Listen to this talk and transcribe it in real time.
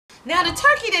Now the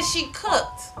turkey that she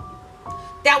cooked,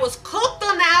 that was cooked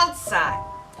on the outside,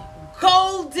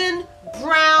 golden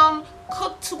brown,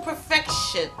 cooked to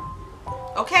perfection,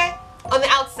 okay, on the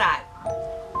outside,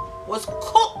 was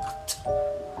cooked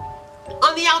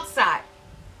on the outside.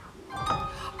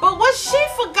 But what she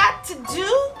forgot to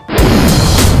do,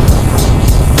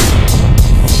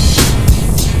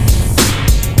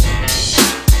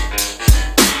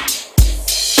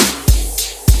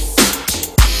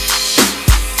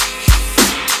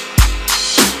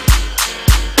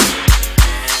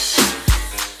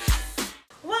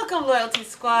 welcome Loyalty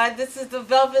Squad, this is the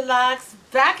Velvet Locks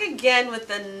back again with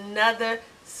another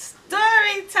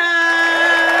story time.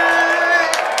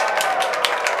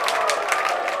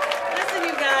 Listen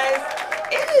you guys,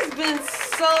 it has been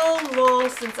so long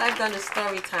since I've done a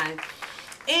story time,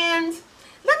 and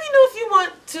let me know if you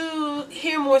want to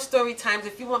hear more story times,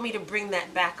 if you want me to bring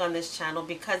that back on this channel,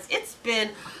 because it's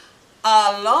been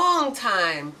a long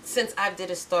time since I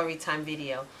did a story time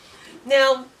video.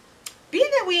 Now, being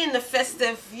that we in the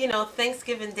festive,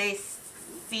 Thanksgiving Day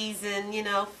season,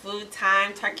 food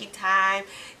time, turkey time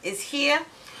is here.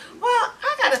 Well,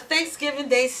 I got a Thanksgiving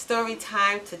Day story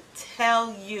time to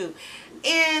tell you.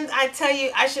 And I tell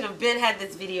you, I should have had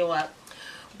this video up.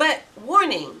 But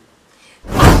warning,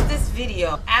 watch this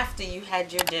video after you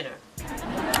had your dinner.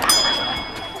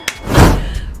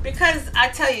 Because I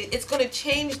tell you, it's going to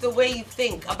change the way you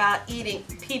think about eating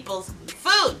people's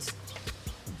foods.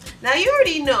 Now you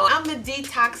already know I'm the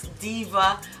detox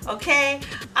diva, okay?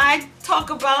 I talk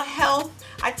about health,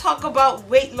 I talk about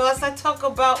weight loss, I talk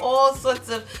about all sorts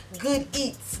of good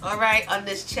eats, alright, on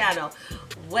this channel.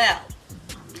 Well,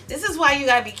 this is why you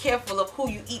gotta be careful of who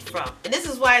you eat from. And this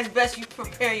is why it's best you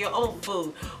prepare your own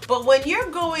food. But when you're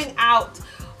going out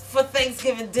for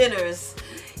Thanksgiving dinners,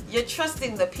 you're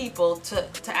trusting the people to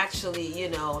actually,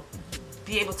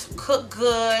 be able to cook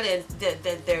good, and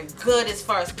that they're good as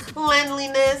far as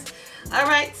cleanliness.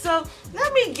 Alright, so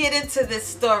let me get into this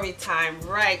story time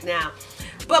right now.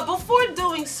 But before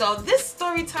doing so, this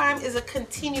story time is a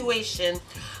continuation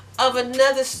of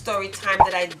another story time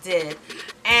that I did,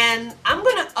 and I'm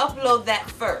going to upload that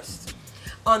first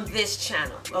on this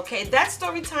channel. Okay, that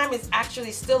story time is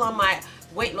actually still on my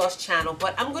weight loss channel,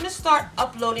 but I'm going to start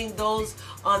uploading those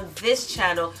on this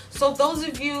channel, so those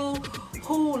of you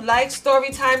who like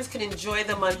story times can enjoy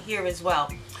them on here as well.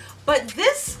 But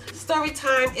this story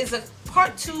time is a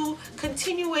part 2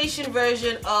 continuation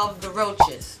version of the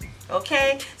Roaches.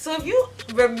 Okay, so if you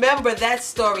remember that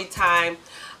story time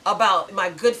about my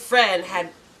good friend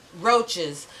had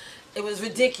roaches, it was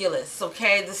ridiculous.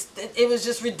 Okay, it was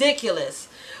just ridiculous.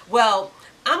 Well,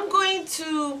 I'm going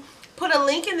to put a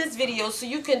link in this video so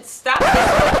you can stop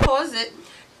this, pause it,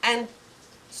 and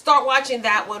start watching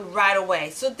that one right away.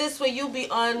 So this way you'll be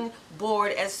on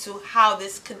board as to how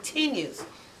this continues.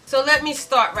 So let me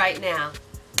start right now.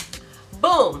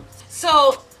 Boom.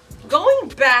 So going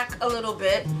back a little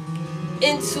bit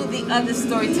into the other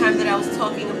story time that I was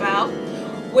talking about,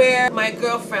 where my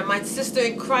girlfriend, my sister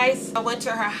in Christ, I went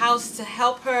to her house to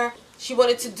help her. She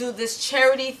wanted to do this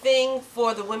charity thing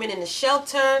for the women in the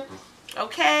shelter.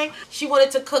 Okay, she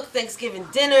wanted to cook Thanksgiving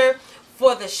dinner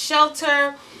for the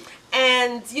shelter,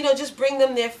 and just bring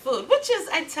them their food, which is,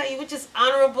 I tell you, which is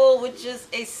honorable, which is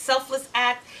a selfless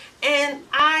act, and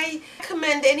I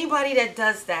commend anybody that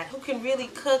does that, who can really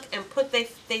cook and put they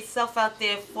self out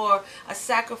there for a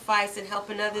sacrifice and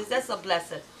helping others. That's a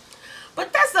blessing.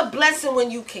 But that's a blessing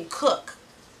when you can cook.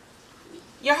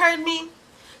 You heard me?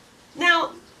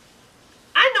 Now,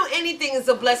 I know anything is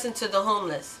a blessing to the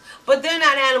homeless, but they're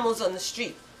not animals on the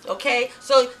street, okay?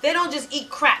 So they don't just eat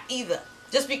crap either.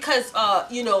 Just because,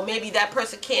 maybe that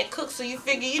person can't cook, so you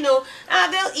figure,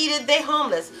 they'll eat it, they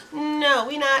homeless. No,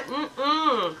 we not.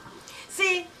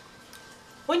 See,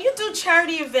 when you do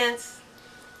charity events,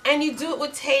 and you do it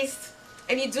with taste,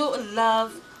 and you do it with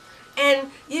love, and,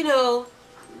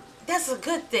 that's a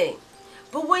good thing.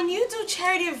 But when you do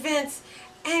charity events,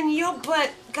 and your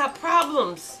butt got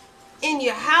problems in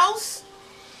your house,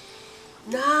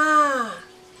 nah,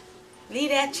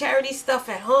 leave that charity stuff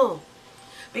at home.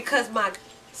 Because my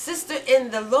sister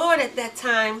in the Lord at that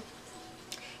time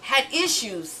had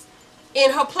issues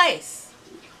in her place.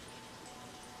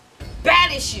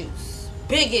 Bad issues,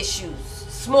 big issues,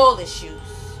 small issues,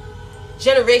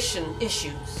 generation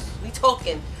issues. We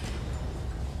talking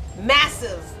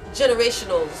massive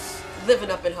generationals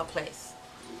living up in her place.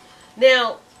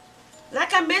 Now,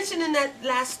 like I mentioned in that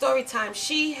last story time,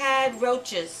 she had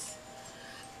roaches.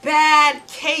 Bad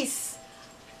case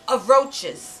of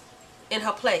roaches in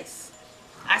her place.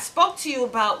 I spoke to you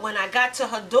about when I got to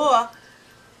her door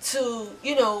to,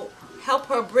 help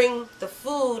her bring the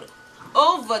food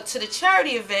over to the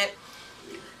charity event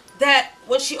that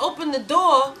when she opened the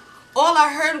door, all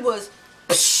I heard was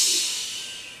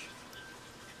psh,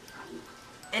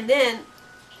 and then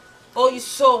all you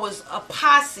saw was a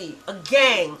posse, a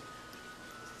gang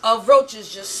of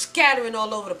roaches just scattering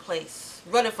all over the place,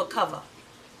 running for cover.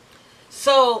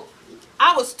 So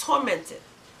I was tormented.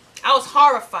 I was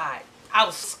horrified. I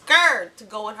was scared to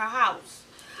go in her house.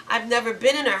 I've never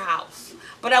been in her house,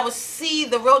 but I would see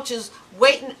the roaches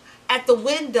waiting at the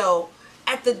window,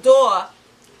 at the door,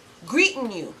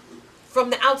 greeting you from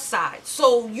the outside.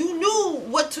 So you knew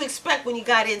what to expect when you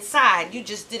got inside. You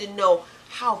just didn't know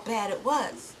how bad it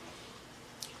was.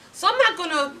 So I'm not going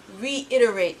to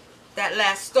reiterate that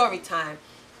last story time.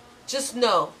 Just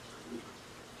know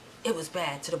it was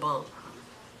bad to the bone.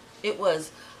 It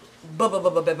was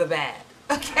bad.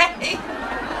 Okay?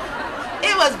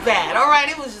 It was bad, all right?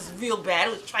 It was just real bad.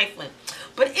 It was trifling.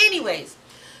 But anyways,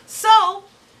 so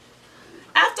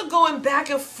after going back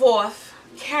and forth,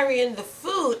 carrying the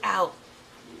food out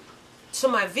to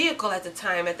my vehicle at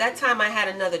that time I had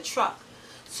another truck.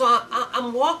 So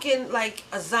I'm walking like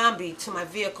a zombie to my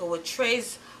vehicle with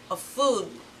trays of food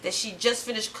that she just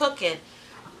finished cooking,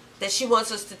 that she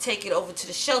wants us to take it over to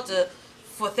the shelter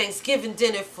for Thanksgiving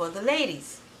dinner for the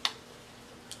ladies.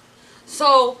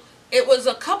 So it was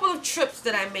a couple of trips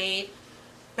that I made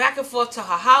back and forth to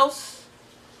her house,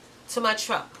 to my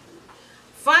truck.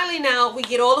 Finally now we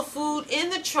get all the food in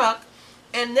the truck,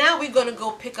 and now we're going to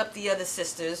go pick up the other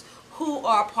sisters who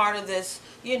are part of this,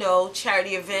 you know,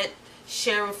 charity event,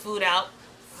 sharing food out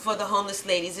for the homeless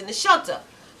ladies in the shelter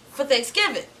for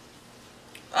Thanksgiving.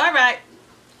 All right.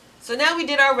 So now we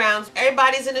did our rounds.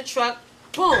 Everybody's in the truck.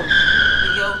 Boom.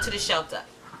 We go to the shelter.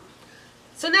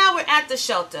 So now we're at the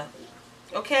shelter.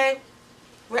 Okay?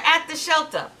 We're at the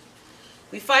shelter.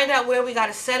 We find out where we got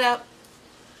to set up.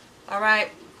 All right?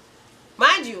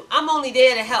 Mind you, I'm only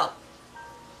there to help.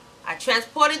 I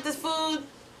transported the food.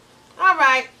 All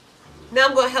right. Now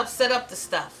I'm going to help set up the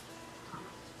stuff.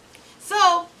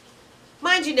 So,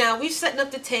 mind you now, we're setting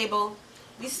up the table.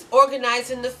 We're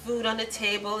organizing the food on the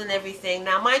table and everything.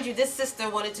 Now, mind you, this sister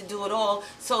wanted to do it all,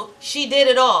 so she did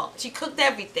it all. She cooked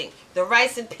everything. The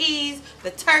rice and peas,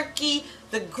 the turkey,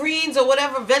 the greens or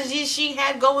whatever veggies she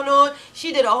had going on.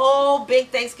 She did a whole big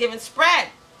Thanksgiving spread.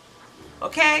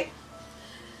 Okay?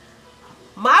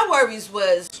 My worries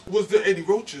was there any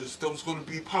roaches that was going to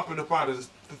be popping up out of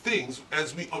the things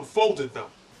as we unfolded them?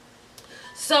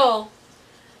 So,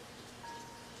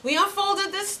 we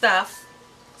unfolded this stuff,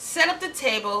 set up the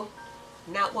table,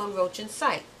 not one roach in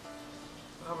sight.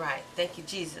 All right, thank you,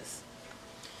 Jesus.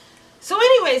 So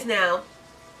anyways now,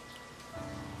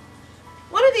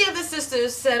 one of the other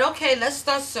sisters said, okay, let's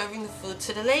start serving the food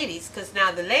to the ladies. Because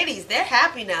now the ladies, they're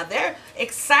happy now. They're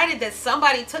excited that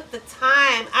somebody took the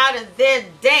time out of their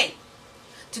day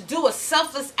to do a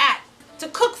selfless act, to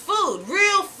cook food,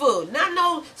 real food, not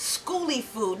no schooly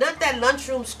food, not that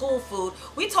lunchroom school food.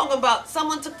 We talking about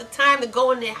someone took the time to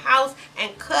go in their house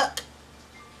and cook.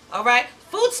 All right?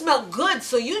 Food smelled good,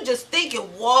 so you just thinking,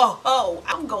 whoa,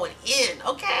 I'm going in,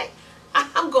 okay?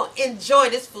 I'm going to enjoy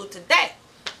this food today.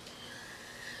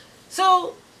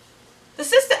 So the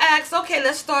sister asked, okay,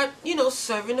 let's start,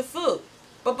 serving the food.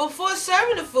 But before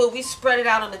serving the food, we spread it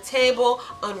out on the table,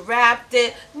 unwrapped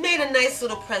it, made a nice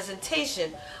little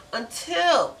presentation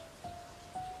until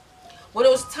when it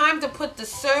was time to put the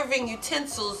serving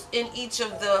utensils in each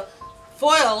of the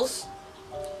foils,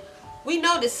 we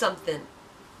noticed something.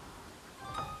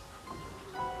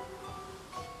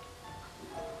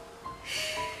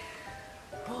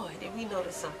 Boy, did we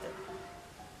notice something.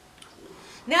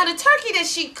 Now, the turkey that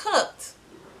she cooked,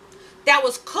 that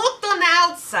was cooked on the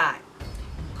outside,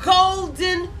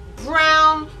 golden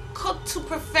brown, cooked to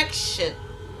perfection,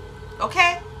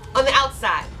 okay, on the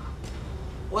outside,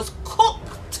 was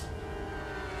cooked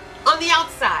on the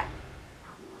outside.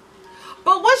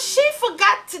 But what she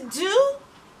forgot to do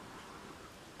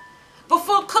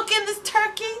before cooking this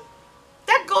turkey,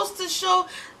 that goes to show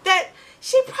that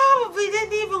she probably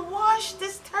didn't even wash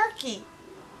this turkey.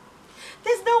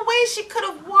 There's no way she could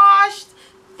have washed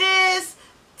this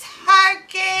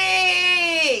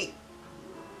turkey.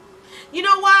 You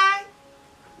know why?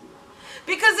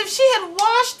 Because if she had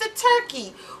washed the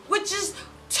turkey, which is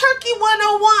Turkey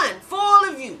 101 for all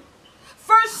of you,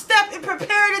 first step in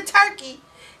preparing a turkey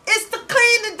is to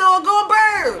clean the doggone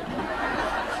bird.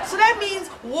 So that means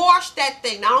wash that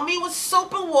thing. Now, I don't mean with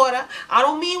soap and water. I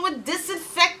don't mean with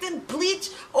disinfectant, bleach,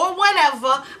 or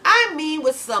whatever. I mean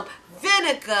with some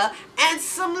vinegar and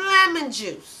some lemon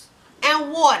juice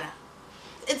and water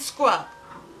and scrub.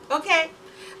 Okay?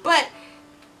 But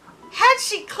had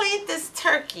she cleaned this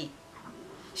turkey,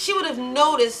 she would have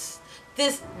noticed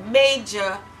this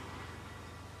major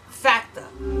factor.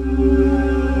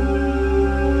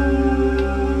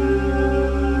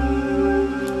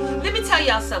 Let me tell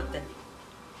y'all something.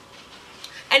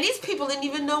 And these people didn't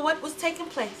even know what was taking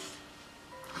place.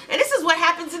 And this is what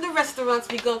happens in the restaurants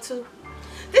we go to.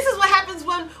 This is what happens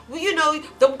when, you know,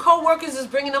 the co-workers is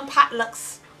bringing them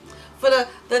potlucks for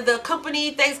the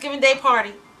company Thanksgiving Day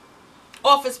party,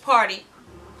 office party.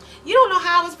 You don't know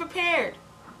how it's prepared.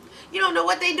 You don't know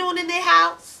what they doing in their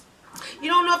house. You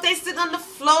don't know if they sit on the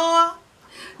floor,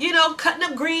 you know, cutting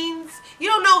up greens. You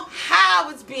don't know how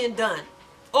it's being done.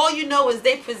 All you know is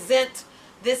they present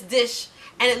this dish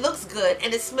and it looks good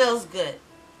and it smells good.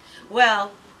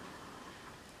 Well,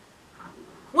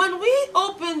 when we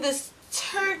open this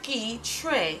turkey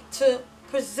tray to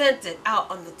present it out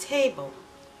on the table,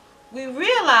 we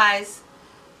realize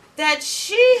that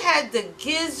she had the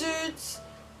gizzards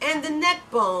and the neck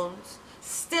bones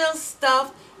still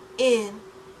stuffed in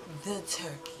the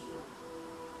turkey.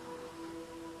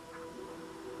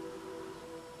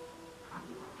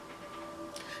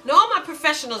 Now, all my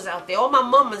professionals out there, all my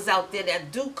mamas out there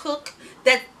that do cook,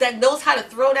 that knows how to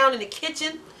throw down in the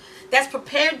kitchen, that's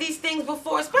prepared these things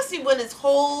before, especially when it's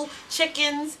whole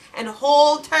chickens and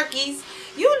whole turkeys.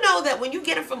 You know that when you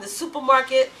get it from the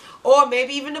supermarket, or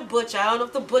maybe even the butcher, I don't know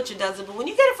if the butcher does it, but when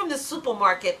you get it from the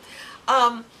supermarket,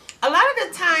 a lot of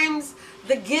the times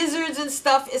the gizzards and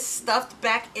stuff is stuffed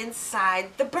back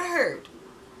inside the bird.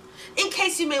 In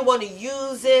case you may want to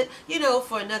use it, you know,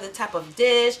 for another type of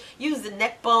dish. Use the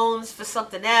neck bones for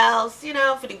something else, you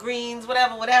know, for the greens,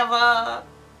 whatever, whatever.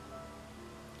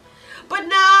 But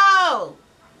no.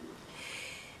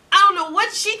 I don't know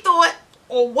what she thought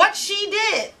or what she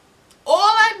did. All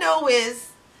I know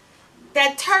is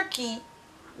that turkey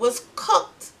was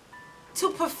cooked to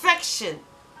perfection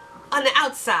on the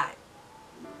outside.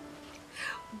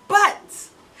 But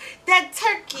that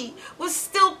turkey was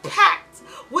still packed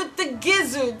with the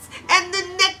gizzards and the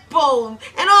neck bone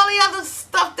and all the other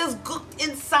stuff that's cooked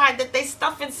inside, that they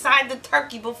stuff inside the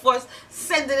turkey before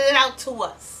sending it out to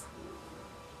us.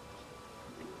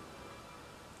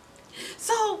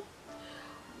 So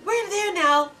we're there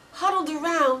now, huddled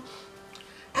around,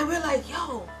 and we're like,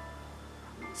 yo,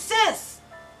 sis,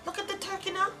 look at the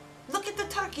turkey now. Look at the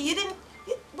turkey.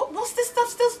 What's this stuff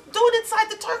still doing inside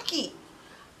the turkey?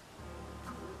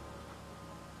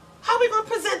 How are we going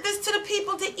to present this to the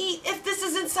people to eat if this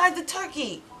is inside the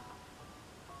turkey?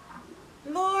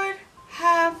 Lord,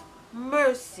 have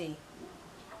mercy.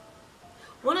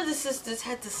 One of the sisters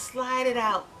had to slide it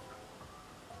out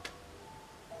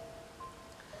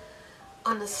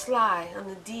on the slide, on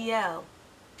the DL,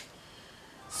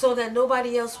 so that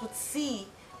nobody else would see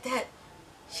that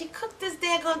she cooked this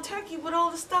daggone turkey with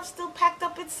all the stuff still packed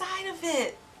up inside of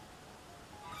it.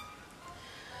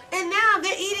 And now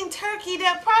they're eating turkey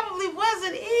that probably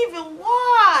wasn't even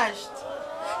washed,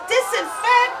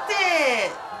 disinfected.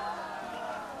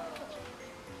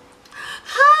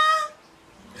 Huh?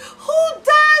 Who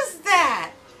does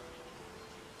that?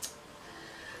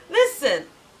 Listen,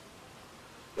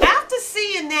 after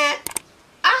seeing that,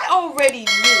 I already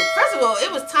knew. First of all,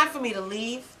 it was time for me to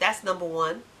leave. That's number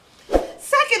one.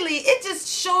 Secondly, it just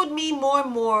showed me more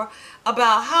and more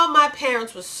about how my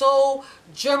parents were so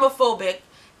germophobic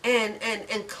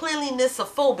and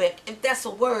cleanliness-ophobic, if that's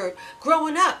a word,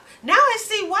 growing up. Now I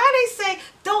see why they say,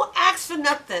 don't ask for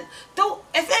nothing.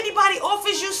 If anybody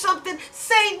offers you something,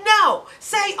 say no.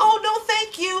 Say, oh, no,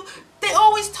 thank you. They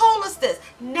always told us this.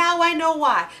 Now I know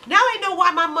why. Now I know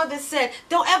why my mother said,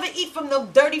 don't ever eat from the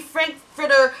dirty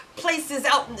Frankfurter places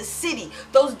out in the city.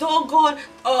 Those doggone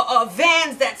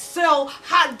vans that sell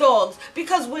hot dogs.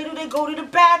 Because where do they go to the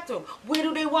bathroom? Where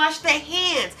do they wash their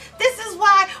hands? This is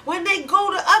why when they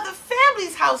go to other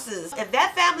families' houses, if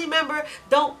that family member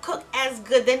don't cook as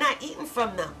good, they're not eating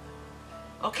from them.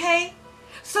 Okay?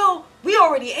 So we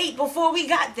already ate before we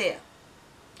got there.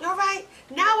 All right?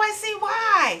 Now I see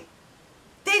why.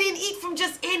 They didn't eat from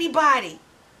just anybody.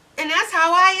 And that's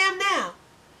how I am now.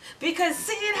 Because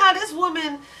seeing how this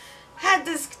woman had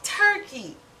this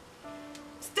turkey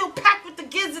still packed with the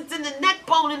gizzards and the neck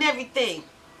bone and everything,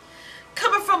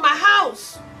 coming from my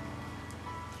house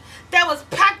that was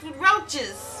packed with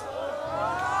roaches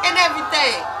and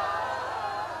everything.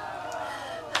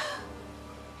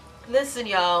 Listen,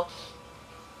 y'all.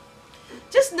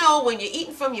 Just know when you're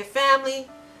eating from your family,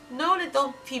 know that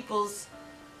those peoples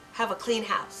have a clean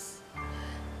house.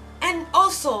 And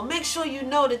also make sure you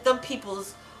know that them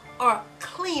peoples are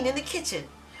clean in the kitchen,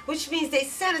 which means they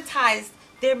sanitize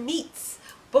their meats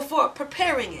before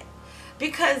preparing it.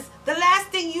 Because the last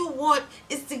thing you want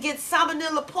is to get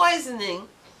salmonella poisoning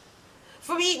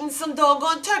from eating some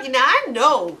doggone turkey. Now I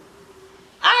know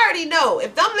I already know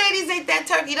if them ladies ate that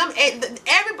turkey,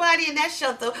 everybody in that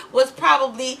shelter was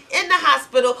probably in the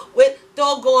hospital with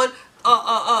doggone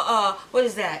what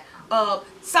is that?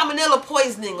 Salmonella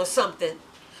poisoning or something,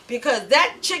 because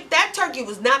that turkey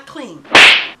was not clean.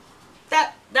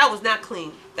 That was not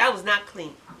clean. That was not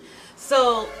clean.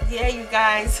 So yeah, you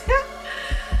guys,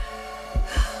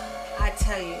 I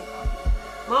tell you,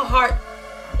 my heart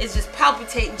is just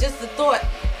palpitating just the thought.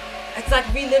 It's like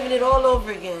reliving it all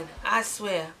over again. I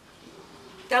swear.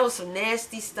 That was some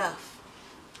nasty stuff.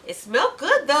 It smelled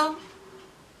good though,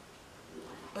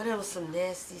 but it was some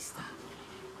nasty stuff.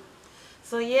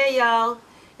 So yeah, y'all,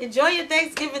 enjoy your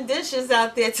Thanksgiving dishes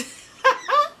out there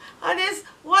on this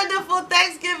wonderful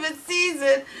Thanksgiving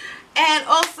season. And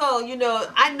also, you know,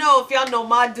 I know if y'all know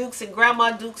Ma Dukes and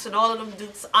Grandma Dukes and all of them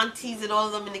Dukes, aunties and all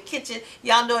of them in the kitchen,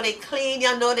 y'all know they clean,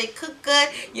 y'all know they cook good,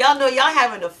 y'all know y'all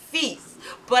having a feast.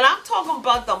 But I'm talking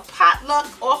about them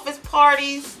potluck office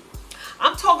parties.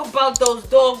 I'm talking about those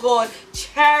doggone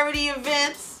charity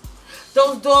events,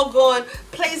 those doggone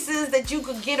places that you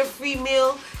could get a free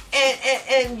meal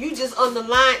and you just on the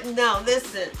line. Now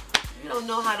listen, you don't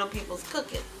know how them people's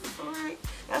cooking. Alright?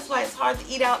 That's why it's hard to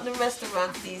eat out in the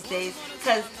restaurants these days,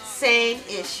 because same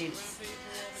issues.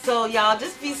 So y'all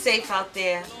just be safe out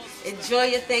there. Enjoy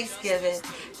your Thanksgiving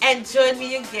and join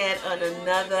me again on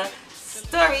another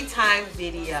Storytime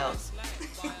video.